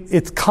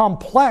 it's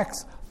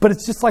complex, but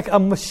it's just like a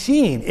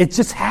machine. It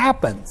just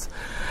happens.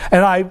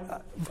 And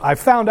I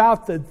found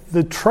out that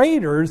the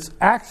traders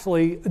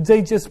actually,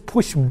 they just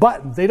push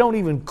buttons. They don't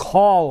even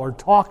call or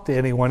talk to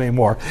anyone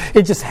anymore.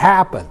 It just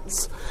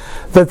happens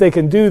that they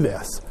can do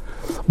this.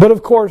 But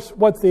of course,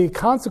 what the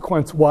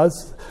consequence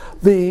was,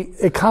 the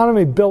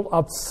economy built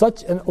up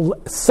such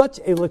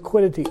a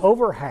liquidity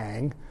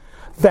overhang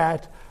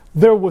that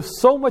there was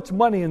so much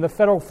money in the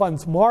federal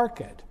funds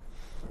market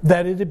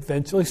that it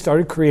eventually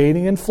started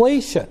creating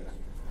inflation.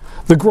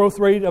 The growth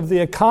rate of the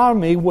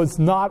economy was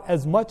not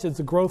as much as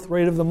the growth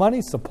rate of the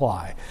money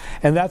supply.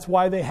 And that's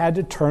why they had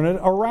to turn it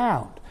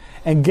around.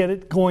 and get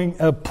it going,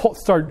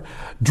 start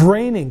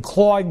draining,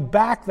 clawing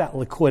back that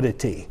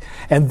liquidity.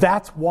 And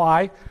that's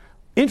why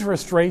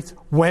interest rates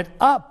went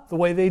up the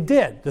way they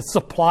did. The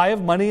supply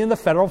of money in the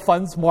federal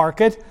funds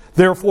market,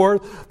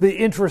 therefore the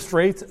interest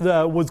rates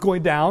was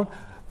going down.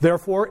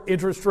 Therefore,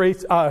 money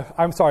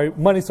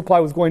supply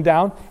was going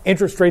down.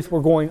 Interest rates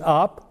were going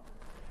up.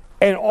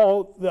 And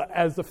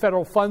as the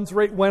federal funds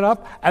rate went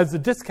up, as the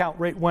discount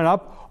rate went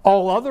up,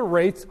 all other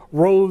rates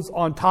rose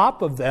on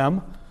top of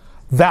them.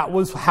 That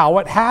was how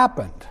it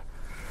happened.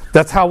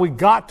 That's how we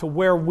got to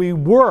where we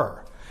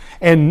were.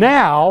 And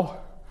now,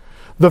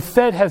 the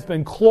Fed has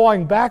been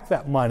clawing back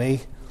that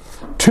money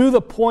to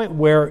the point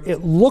where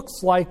it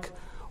looks like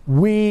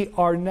we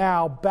are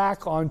now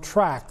back on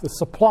track. The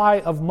supply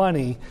of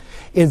money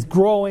is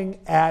growing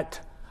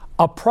at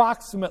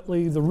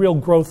approximately the real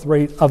growth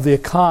rate of the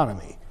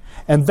economy.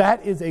 And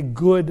that is a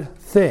good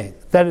thing.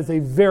 That is a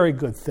very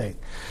good thing.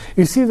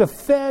 You see, the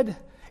Fed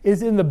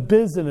is in the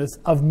business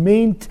of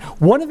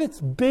one of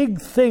its big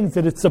things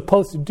that it's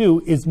supposed to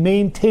do is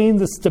maintain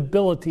the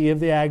stability of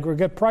the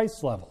aggregate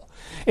price level.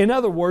 In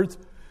other words,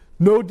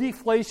 no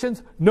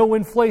deflations, no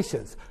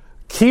inflations.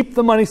 Keep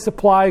the money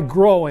supply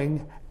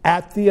growing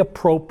at the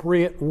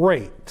appropriate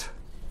rate.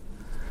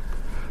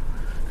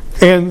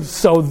 And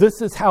so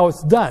this is how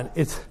it's done.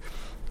 It's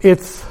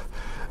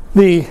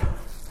the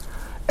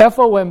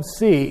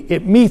FOMC,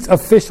 it meets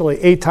officially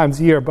 8 times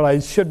a year, but I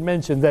should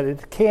mention that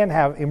it can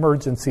have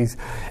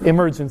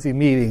emergency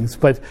meetings.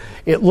 But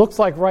it looks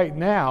like right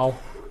now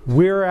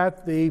we're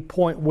at the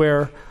point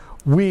where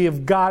we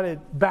have got it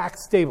back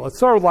stable. It's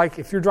sort of like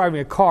if you're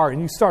driving a car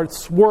and you start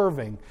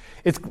swerving,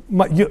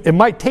 it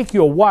might take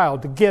you a while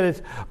to get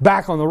it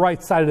back on the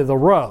right side of the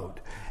road.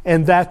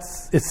 And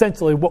that's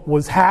essentially what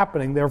was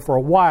happening there for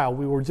a while.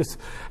 We were just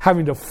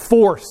having to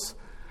force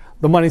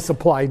the money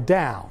supply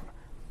down.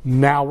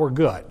 Now we're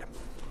good.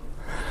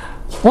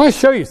 I want to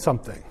show you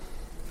something.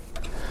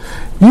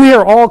 You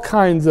hear all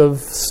kinds of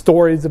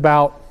stories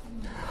about,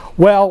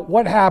 well,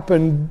 what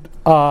happened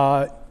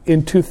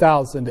in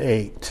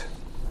 2008.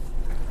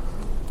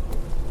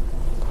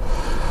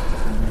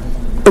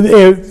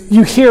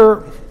 You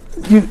hear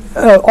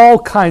all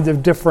kinds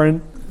of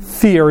different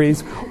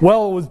theories.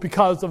 Well, it was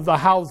because of the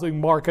housing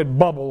market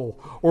bubble,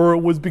 or it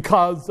was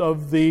because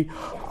of the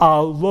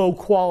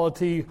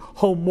low-quality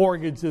home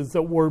mortgages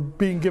that were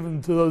being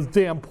given to those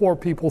damn poor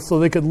people so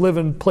they could live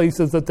in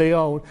places that they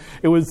own.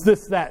 It was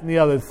this, that, and the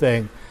other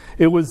thing.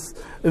 It was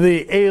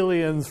the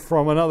aliens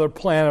from another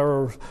planet,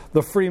 or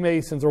the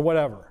Freemasons, or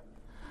whatever.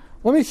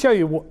 Let me show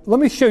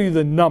you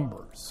the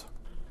numbers.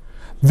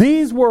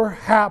 These were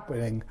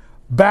happening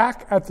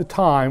back at the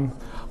time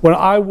when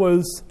I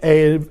was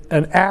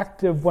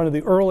one of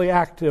the early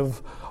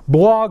active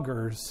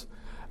bloggers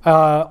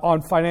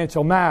on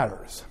financial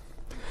matters.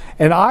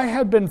 And I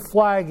had been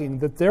flagging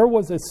that there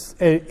was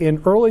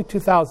in early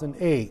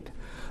 2008,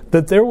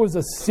 that there was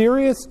a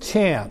serious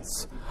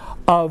chance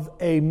of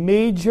a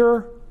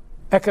major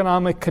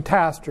economic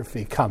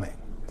catastrophe coming.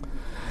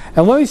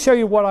 And let me show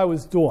you what I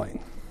was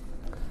doing.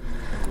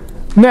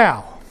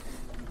 Now,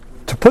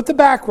 to put the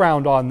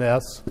background on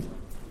this,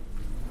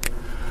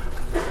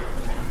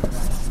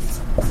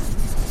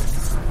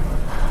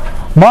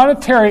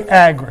 monetary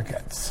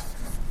aggregates.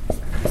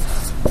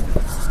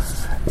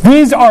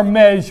 These are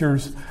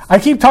measures. I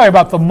keep talking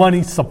about the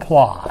money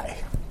supply.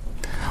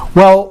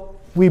 Well,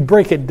 we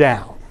break it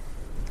down.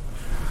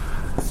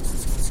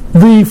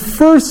 The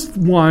first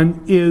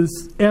one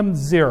is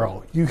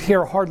M0. You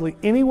hear hardly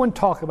anyone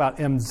talk about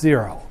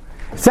M0.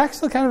 It's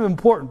actually kind of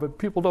important, but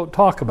people don't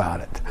talk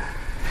about it.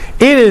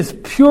 It is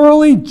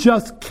purely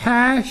just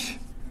cash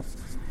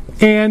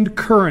and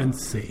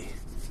currency.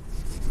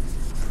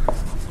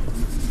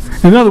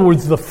 In other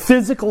words, the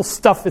physical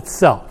stuff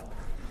itself.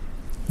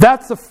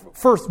 That's the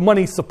first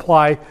money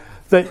supply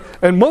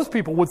and most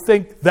people would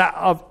think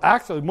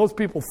most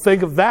people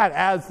think of that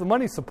as the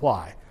money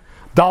supply.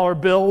 Dollar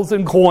bills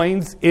and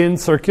coins in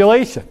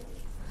circulation.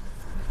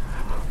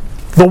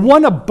 The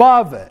one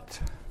above it,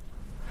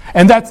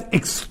 and that's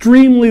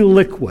extremely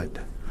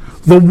liquid.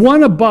 The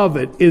one above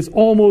it is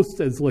almost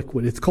as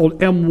liquid. It's called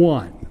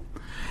M1.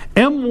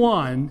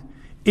 M1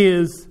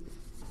 is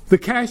the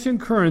cash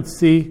and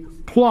currency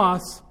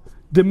plus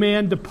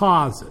demand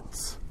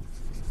deposits.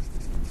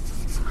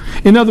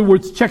 In other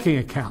words, checking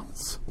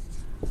accounts,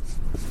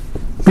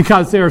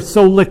 because they are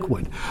so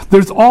liquid.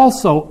 There's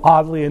also,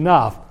 oddly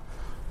enough,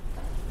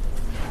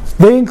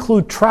 they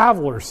include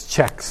traveler's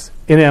checks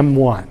in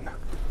M1.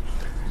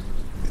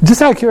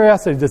 Just out of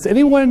curiosity, does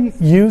anyone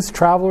use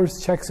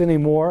traveler's checks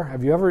anymore?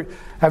 Have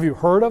you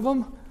heard of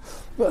them?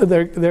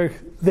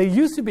 They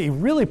used to be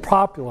really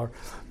popular.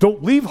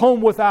 Don't leave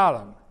home without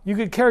them. You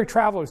could carry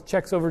traveler's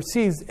checks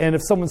overseas, and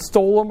if someone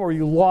stole them or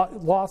you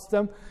lost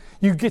them,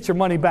 you get your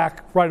money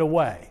back right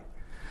away.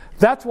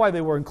 That's why they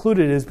were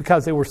included, is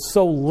because they were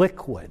so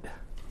liquid.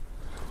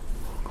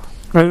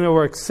 And they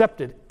were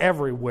accepted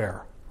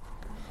everywhere.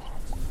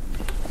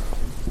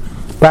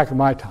 Back in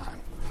my time.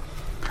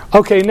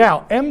 Okay,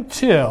 now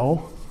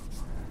M2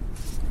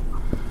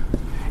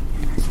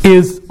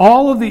 is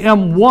all of the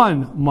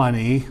M1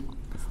 money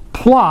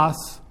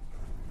plus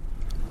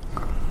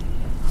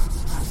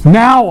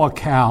now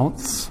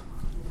accounts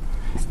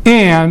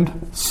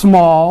and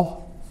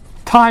small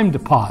time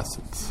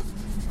deposits.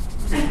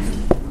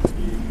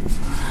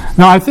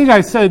 Now, I think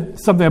I said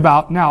something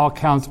about now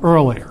accounts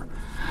earlier.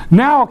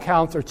 Now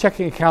accounts are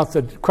checking accounts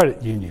at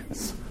credit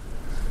unions.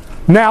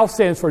 Now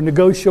stands for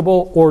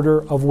negotiable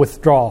order of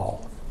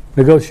withdrawal.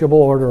 Negotiable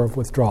order of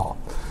withdrawal.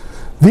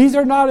 These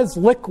are not as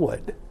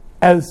liquid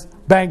as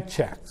bank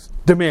checks,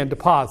 demand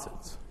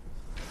deposits.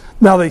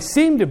 Now, they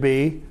seem to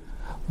be,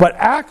 but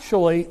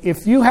actually,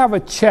 if you have a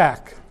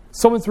check,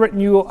 someone's written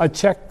you a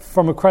check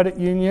from a credit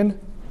union,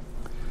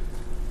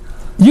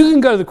 you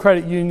can go to the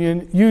credit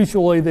union.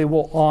 Usually, they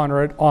will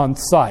honor it on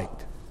site,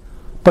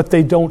 but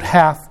they don't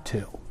have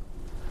to.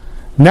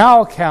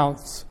 Now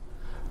accounts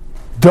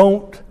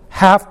don't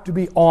have to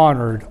be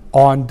honored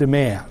on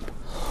demand.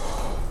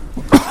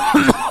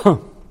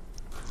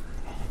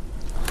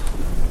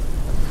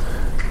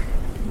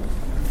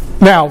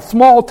 Now,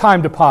 small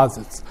time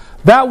deposits.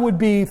 That would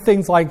be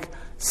things like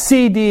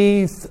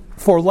CDs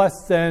for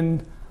less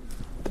than,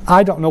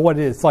 I don't know what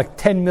it is, like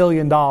 $10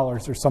 million or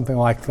something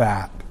like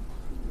that.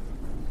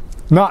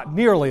 Not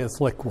nearly as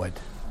liquid.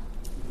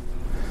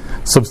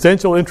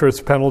 Substantial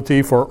interest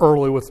penalty for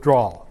early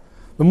withdrawal.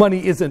 The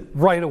money isn't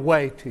right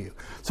away to you.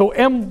 So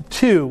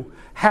M2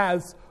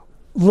 has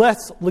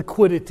less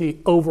liquidity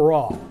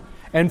overall.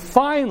 And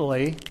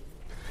finally,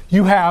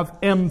 you have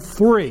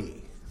M3,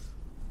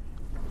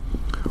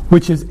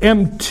 which is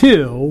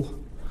M2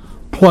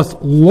 plus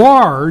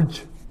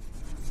large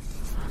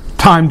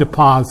time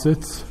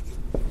deposits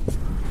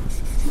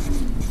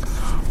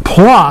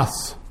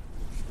plus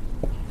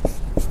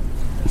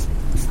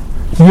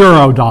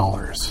euro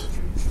dollars.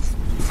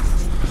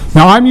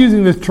 Now, I'm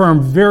using this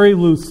term very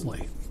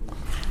loosely.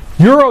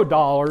 Euro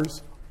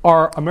dollars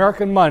are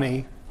American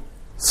money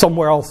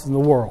somewhere else in the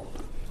world.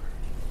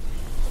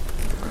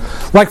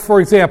 Like, for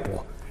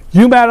example,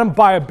 you, madam,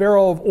 buy a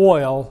barrel of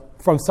oil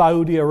from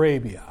Saudi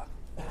Arabia.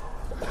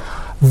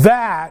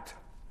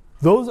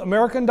 Those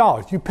American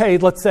dollars, you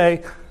paid, let's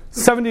say,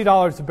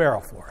 $70 a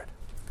barrel for it.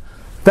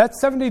 That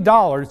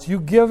 $70, you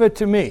give it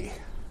to me.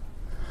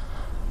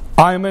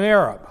 I am an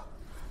Arab.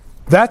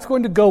 That's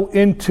going to go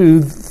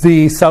into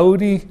the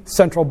Saudi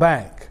central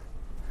bank.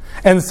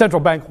 And the central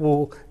bank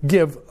will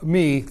give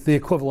me the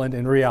equivalent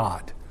in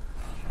Riyadh.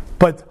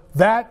 But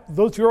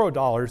those euro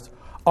dollars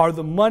are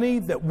the money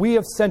that we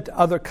have sent to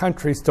other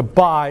countries to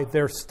buy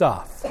their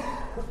stuff.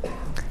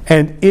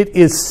 And it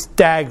is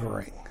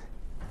staggering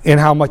in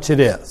how much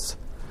it is.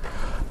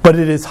 But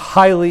it is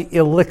highly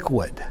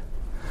illiquid.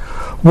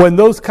 When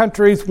those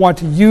countries want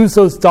to use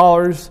those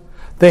dollars,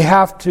 they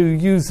have to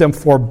use them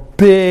for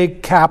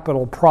big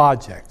capital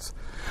projects.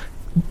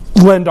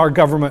 Lend our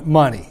government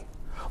money.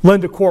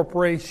 Lend a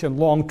corporation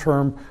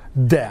long-term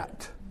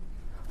debt.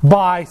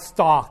 Buy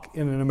stock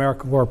in an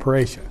American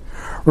corporation.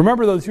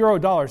 Remember, those euro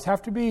dollars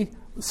have to be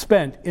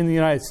spent in the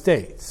United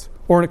States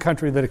or in a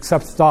country that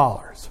accepts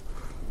dollars.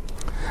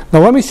 Now,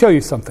 let me show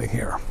you something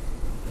here.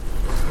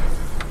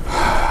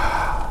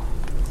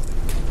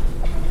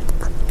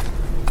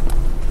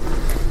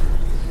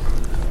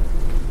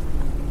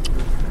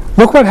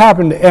 Look what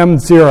happened to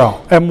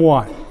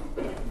M1.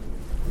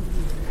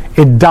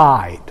 It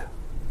died.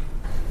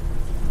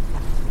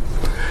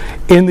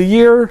 In the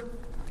year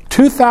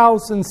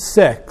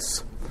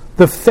 2006,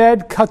 the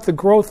Fed cut the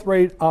growth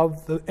rate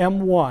of the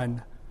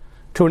M1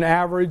 to an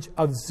average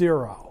of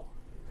 0.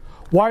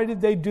 Why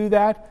did they do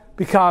that?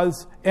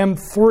 Because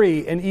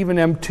M3 and even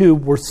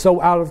M2 were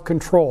so out of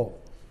control.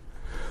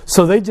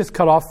 So they just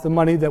cut off the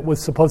money that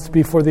was supposed to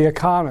be for the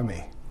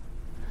economy.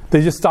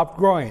 They just stopped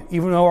growing.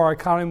 Even though our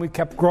economy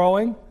kept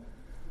growing,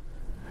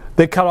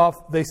 they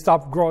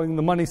stopped growing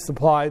the money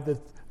supply that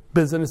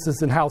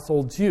businesses and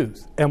households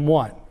use,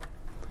 M1.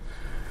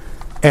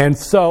 And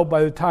so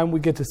by the time we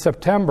get to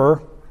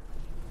September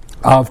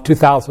of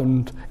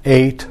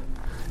 2008,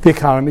 the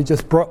economy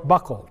just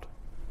buckled.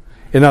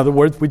 In other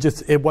words,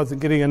 it wasn't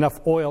getting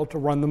enough oil to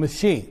run the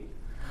machine.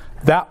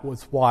 That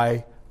was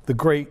why the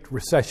Great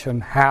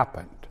Recession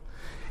happened.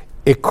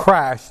 It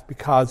crashed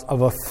because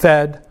of a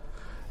Fed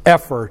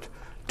effort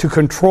to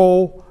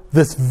control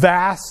this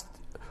vast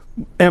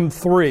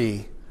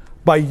M3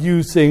 by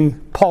using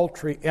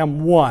paltry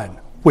M1,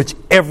 which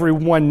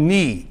everyone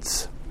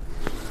needs.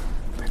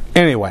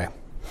 Anyway,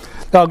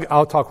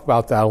 I'll talk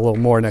about that a little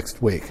more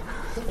next week.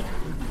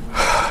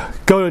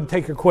 Go and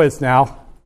take your quiz now.